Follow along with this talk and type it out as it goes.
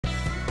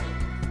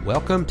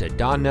Welcome to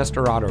Don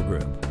Nestor Auto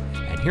Group,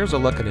 and here's a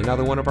look at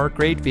another one of our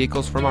great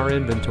vehicles from our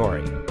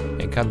inventory.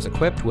 It comes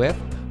equipped with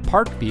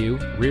Park View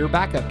rear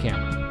backup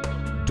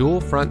camera, dual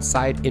front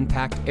side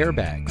impact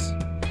airbags,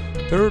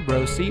 third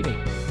row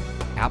seating,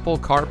 Apple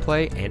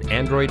CarPlay and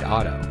Android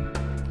Auto,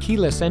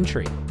 keyless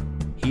entry,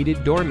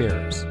 heated door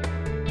mirrors,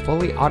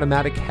 fully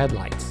automatic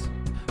headlights,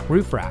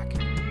 roof rack,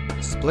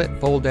 split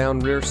fold down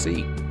rear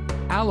seat,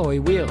 alloy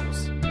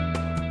wheels.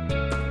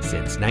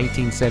 Since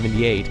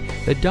 1978,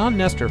 the Don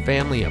Nestor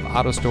family of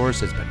auto stores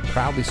has been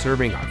proudly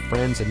serving our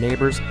friends and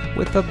neighbors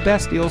with the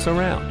best deals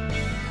around.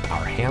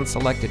 Our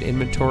hand-selected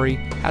inventory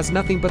has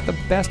nothing but the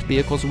best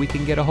vehicles we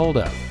can get a hold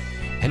of,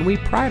 and we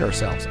pride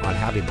ourselves on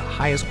having the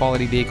highest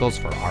quality vehicles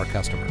for our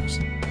customers.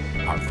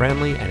 Our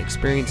friendly and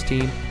experienced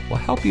team will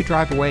help you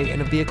drive away in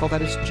a vehicle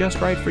that is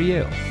just right for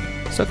you.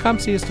 So come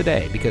see us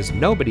today, because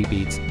nobody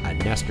beats a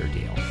Nestor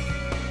deal.